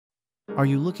Are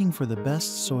you looking for the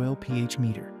best soil pH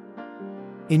meter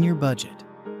in your budget?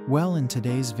 Well, in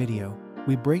today's video,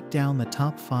 we break down the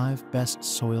top 5 best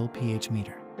soil pH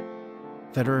meter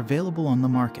that are available on the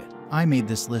market. I made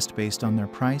this list based on their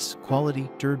price, quality,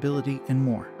 durability, and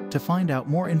more. To find out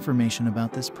more information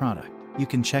about this product, you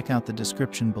can check out the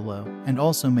description below, and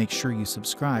also make sure you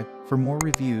subscribe for more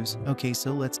reviews. Okay,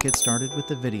 so let's get started with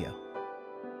the video.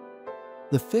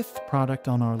 The 5th product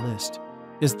on our list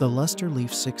is the Luster Leaf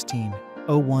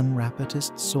 1601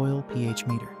 Rapitest Soil pH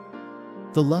Meter.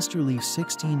 The Luster Leaf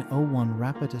 1601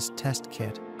 Rapitest Test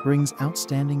Kit brings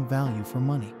outstanding value for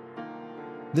money.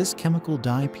 This chemical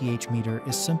dye pH meter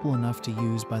is simple enough to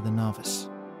use by the novice,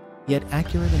 yet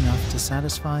accurate enough to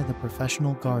satisfy the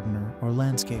professional gardener or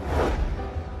landscaper.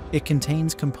 It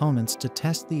contains components to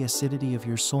test the acidity of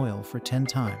your soil for 10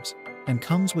 times and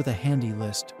comes with a handy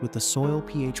list with the soil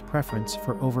pH preference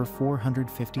for over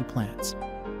 450 plants.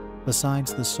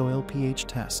 Besides the soil pH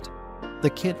test, the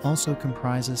kit also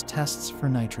comprises tests for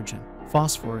nitrogen,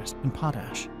 phosphorus, and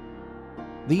potash.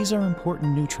 These are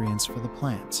important nutrients for the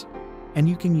plants, and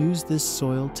you can use this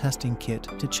soil testing kit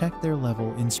to check their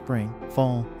level in spring,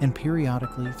 fall, and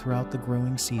periodically throughout the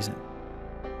growing season.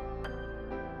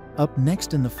 Up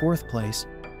next in the 4th place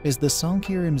is the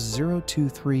Sonkir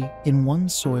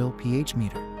M023-in-1 Soil pH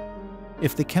Meter.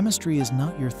 If the chemistry is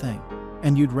not your thing,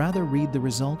 and you'd rather read the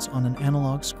results on an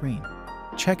analog screen,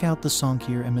 check out the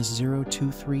Sonkir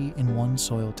M023-in-1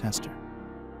 Soil Tester.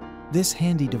 This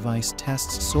handy device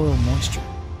tests soil moisture,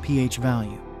 pH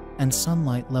value, and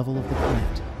sunlight level of the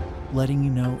plant, letting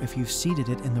you know if you've seeded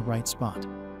it in the right spot.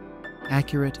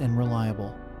 Accurate and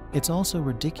reliable, it's also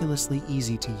ridiculously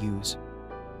easy to use.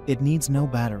 It needs no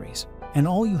batteries, and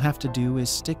all you have to do is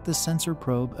stick the sensor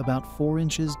probe about 4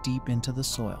 inches deep into the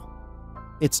soil.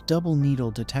 Its double needle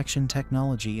detection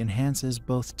technology enhances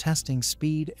both testing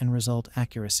speed and result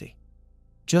accuracy.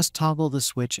 Just toggle the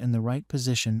switch in the right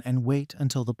position and wait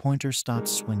until the pointer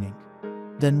stops swinging.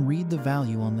 Then read the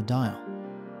value on the dial.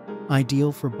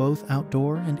 Ideal for both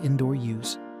outdoor and indoor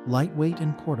use, lightweight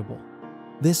and portable.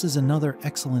 This is another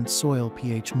excellent soil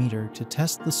pH meter to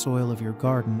test the soil of your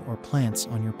garden or plants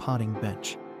on your potting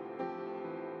bench.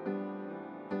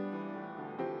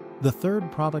 The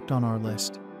 3rd product on our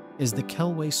list is the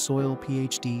Kelway Soil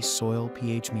PhD Soil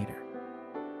pH Meter.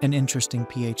 An interesting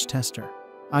pH tester,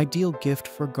 ideal gift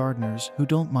for gardeners who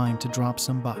don't mind to drop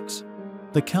some bucks.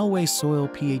 The Kelway Soil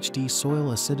PhD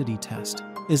Soil Acidity Test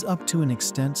is up to an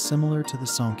extent similar to the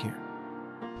Sonkir.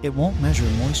 It won't measure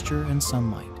moisture and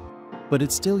sunlight, but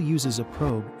it still uses a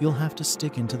probe you'll have to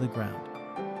stick into the ground.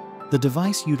 The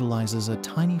device utilizes a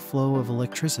tiny flow of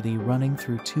electricity running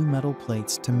through 2 metal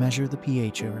plates to measure the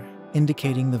pH area,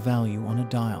 indicating the value on a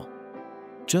dial.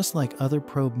 Just like other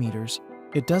probe meters,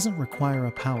 it doesn't require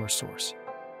a power source.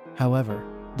 However,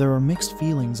 there are mixed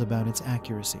feelings about its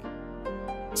accuracy.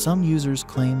 Some users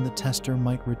claim the tester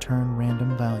might return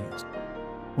random values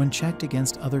when checked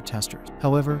against other testers.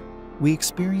 However, we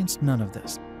experienced none of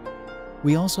this.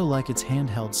 We also like its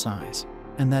handheld size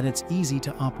and that it's easy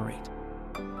to operate.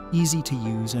 Easy to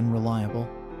use and reliable,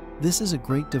 this is a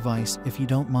great device if you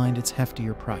don't mind its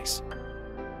heftier price.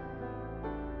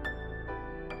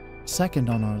 Second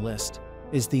on our list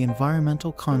is the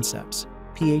Environmental Concepts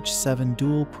pH 7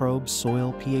 Dual Probe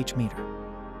Soil pH Meter.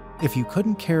 If you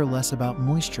couldn't care less about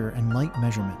moisture and light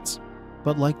measurements,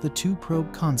 but like the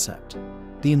 2-probe concept,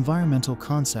 the Environmental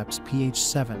Concepts pH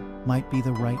 7 might be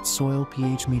the right soil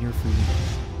pH meter for you.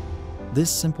 This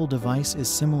simple device is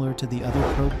similar to the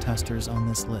other probe testers on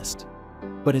this list,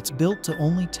 but it's built to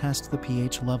only test the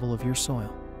pH level of your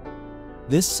soil.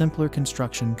 This simpler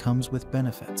construction comes with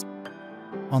benefits.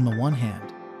 On the one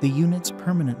hand, the unit's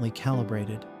permanently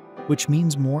calibrated, which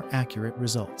means more accurate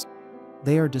results.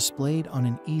 They are displayed on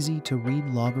an easy-to-read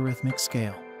logarithmic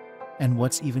scale, and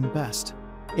what's even best,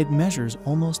 it measures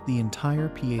almost the entire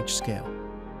pH scale,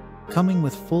 coming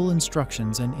with full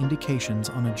instructions and indications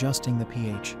on adjusting the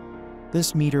pH.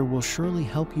 This meter will surely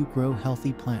help you grow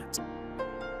healthy plants.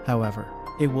 However,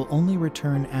 it will only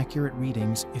return accurate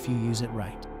readings if you use it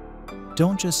right.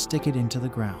 Don't just stick it into the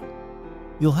ground.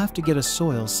 You'll have to get a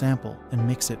soil sample and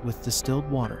mix it with distilled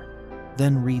water,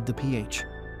 then read the pH.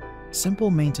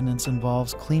 Simple maintenance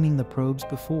involves cleaning the probes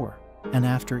before and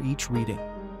after each reading.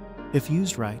 If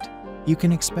used right, you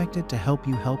can expect it to help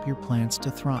you help your plants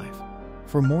to thrive.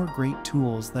 For more great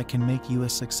tools that can make you a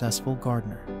successful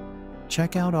gardener,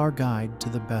 check out our guide to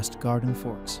the best garden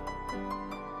forks.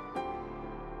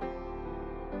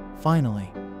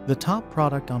 Finally, the top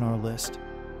product on our list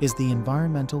is the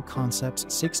Environmental Concepts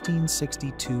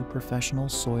 1662 Professional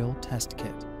Soil Test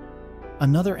Kit.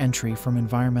 Another entry from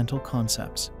Environmental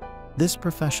Concepts. This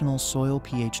professional soil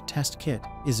pH test kit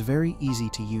is very easy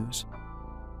to use.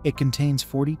 It contains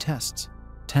 40 tests,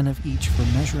 10 of each for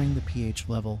measuring the pH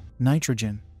level,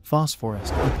 nitrogen,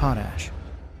 phosphorus, and potash.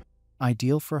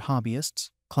 Ideal for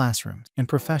hobbyists, classrooms, and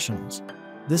professionals.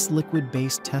 This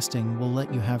liquid-based testing will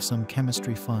let you have some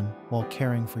chemistry fun while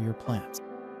caring for your plants.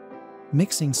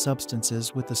 Mixing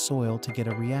substances with the soil to get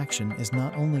a reaction is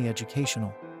not only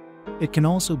educational, it can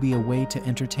also be a way to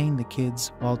entertain the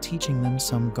kids while teaching them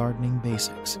some gardening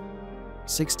basics.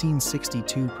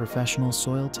 1662 Professional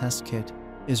Soil Test Kit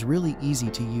is really easy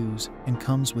to use and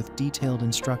comes with detailed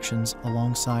instructions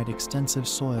alongside extensive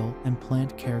soil and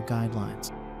plant care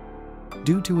guidelines.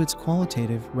 Due to its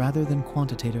qualitative rather than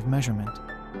quantitative measurement,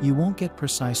 you won't get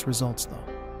precise results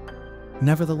though.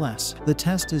 Nevertheless, the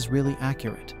test is really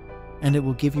accurate, and it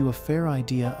will give you a fair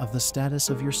idea of the status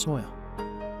of your soil.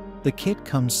 The kit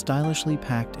comes stylishly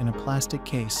packed in a plastic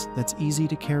case that's easy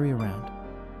to carry around.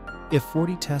 If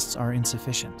 40 tests are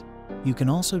insufficient, you can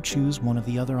also choose one of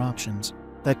the other options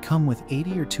that come with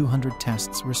 80 or 200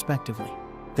 tests respectively.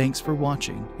 Thanks for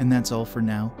watching, and that's all for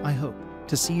now. I hope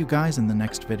to see you guys in the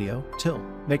next video. Till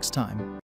next time.